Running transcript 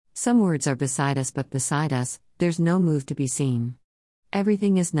Some words are beside us, but beside us, there's no move to be seen.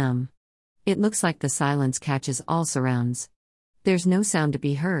 Everything is numb. It looks like the silence catches all surrounds. There's no sound to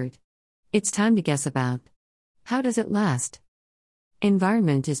be heard. It's time to guess about. How does it last?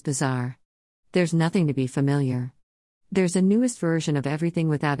 Environment is bizarre. There's nothing to be familiar. There's a newest version of everything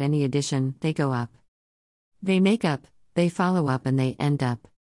without any addition. They go up. They make up, they follow up, and they end up.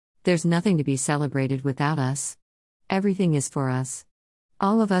 There's nothing to be celebrated without us. Everything is for us.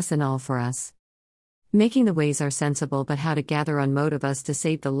 All of us and all for us. Making the ways are sensible, but how to gather on mode of us to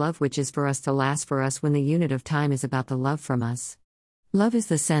save the love which is for us to last for us when the unit of time is about the love from us. Love is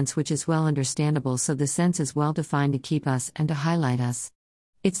the sense which is well understandable, so the sense is well defined to keep us and to highlight us.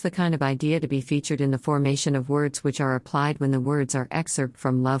 It's the kind of idea to be featured in the formation of words which are applied when the words are excerpt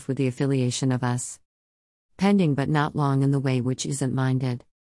from love with the affiliation of us. Pending but not long in the way which isn't minded.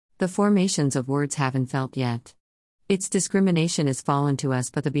 The formations of words haven't felt yet. Its discrimination is fallen to us,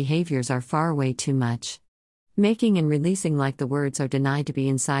 but the behaviors are far away too much. Making and releasing like the words are denied to be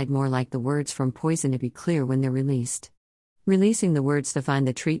inside, more like the words from poison to be clear when they're released. Releasing the words to find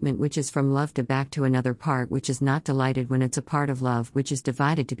the treatment which is from love to back to another part which is not delighted when it's a part of love which is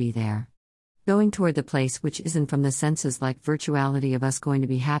divided to be there. Going toward the place which isn't from the senses, like virtuality of us going to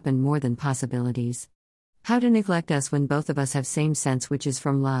be happen more than possibilities. How to neglect us when both of us have same sense which is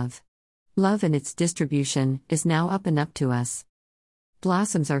from love. Love and its distribution is now up and up to us.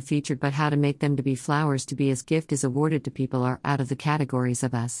 Blossoms are featured, but how to make them to be flowers to be as gift is awarded to people are out of the categories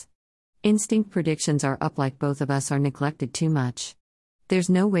of us. Instinct predictions are up, like both of us are neglected too much. There's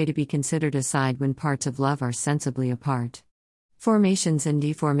no way to be considered aside when parts of love are sensibly apart. Formations and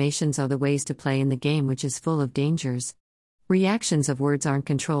deformations are the ways to play in the game which is full of dangers. Reactions of words aren't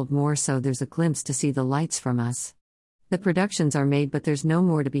controlled, more so there's a glimpse to see the lights from us. The productions are made, but there's no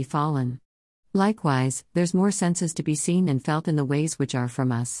more to be fallen. Likewise, there's more senses to be seen and felt in the ways which are from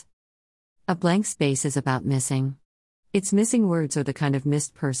us. A blank space is about missing. Its missing words are the kind of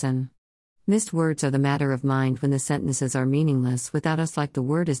missed person. Missed words are the matter of mind when the sentences are meaningless without us, like the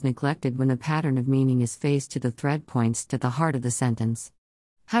word is neglected when the pattern of meaning is phased to the thread points to the heart of the sentence.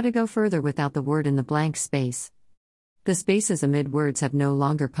 How to go further without the word in the blank space? The spaces amid words have no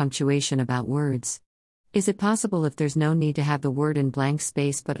longer punctuation about words. Is it possible if there's no need to have the word in blank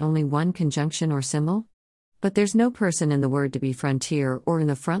space but only one conjunction or symbol? But there's no person in the word to be frontier or in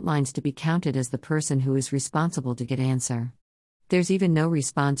the front lines to be counted as the person who is responsible to get answer. There's even no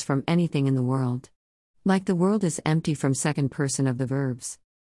response from anything in the world. Like the world is empty from second person of the verbs.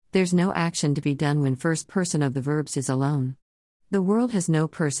 There's no action to be done when first person of the verbs is alone. The world has no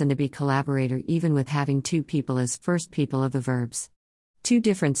person to be collaborator, even with having two people as first people of the verbs. Two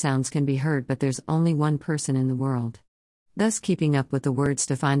different sounds can be heard, but there's only one person in the world. Thus keeping up with the words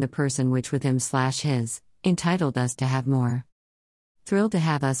to find the person which with him/his, entitled us to have more. Thrilled to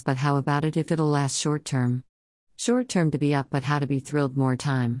have us, but how about it if it'll last short term? Short term to be up, but how to be thrilled more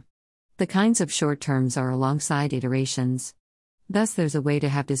time? The kinds of short terms are alongside iterations. Thus there's a way to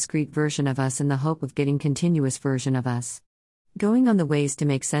have discrete version of us in the hope of getting continuous version of us. Going on the ways to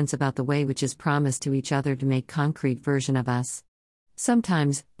make sense about the way which is promised to each other to make concrete version of us.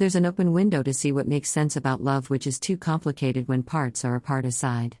 Sometimes, there's an open window to see what makes sense about love which is too complicated when parts are apart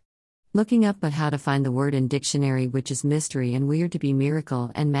aside. Looking up but how to find the word in dictionary which is mystery and weird to be miracle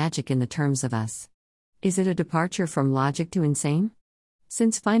and magic in the terms of us. Is it a departure from logic to insane?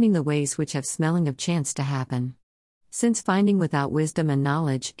 Since finding the ways which have smelling of chance to happen. Since finding without wisdom and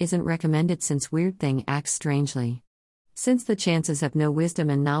knowledge isn't recommended, since weird thing acts strangely. Since the chances have no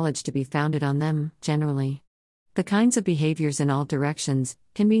wisdom and knowledge to be founded on them, generally. The kinds of behaviors in all directions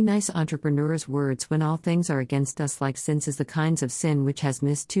can be nice entrepreneurs' words when all things are against us, like since is the kinds of sin which has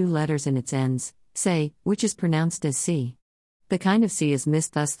missed two letters in its ends, say, which is pronounced as see. The kind of see is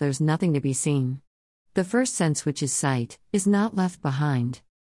missed, thus there's nothing to be seen. The first sense, which is sight, is not left behind.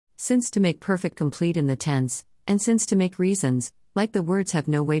 Since to make perfect complete in the tense, and since to make reasons, like the words have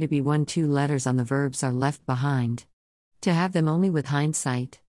no way to be one, two letters on the verbs are left behind. To have them only with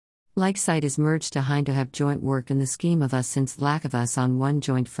hindsight. Like sight is merged to hind to have joint work in the scheme of us, since lack of us on one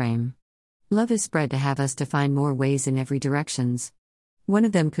joint frame. Love is spread to have us to find more ways in every directions. One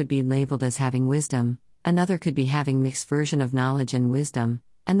of them could be labeled as having wisdom, another could be having mixed version of knowledge and wisdom,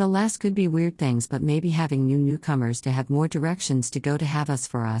 and the last could be weird things, but maybe having newcomers to have more directions to go to have us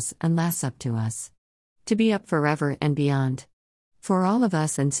for us and last up to us. To be up forever and beyond. For all of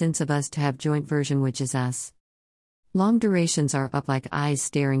us and since of us to have joint version which is us. Long durations are up like eyes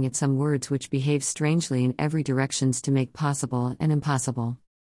staring at some words which behave strangely in every directions to make possible and impossible.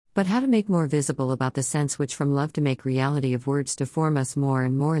 But how to make more visible about the sense which from love to make reality of words to form us more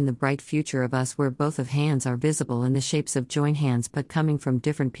and more in the bright future of us where both of hands are visible in the shapes of joint hands but coming from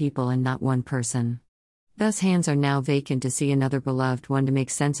different people and not one person. Thus hands are now vacant to see another beloved one to make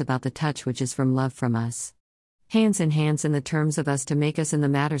sense about the touch which is from love from us. Hands in the terms of us to make us in the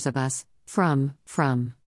matters of us, from.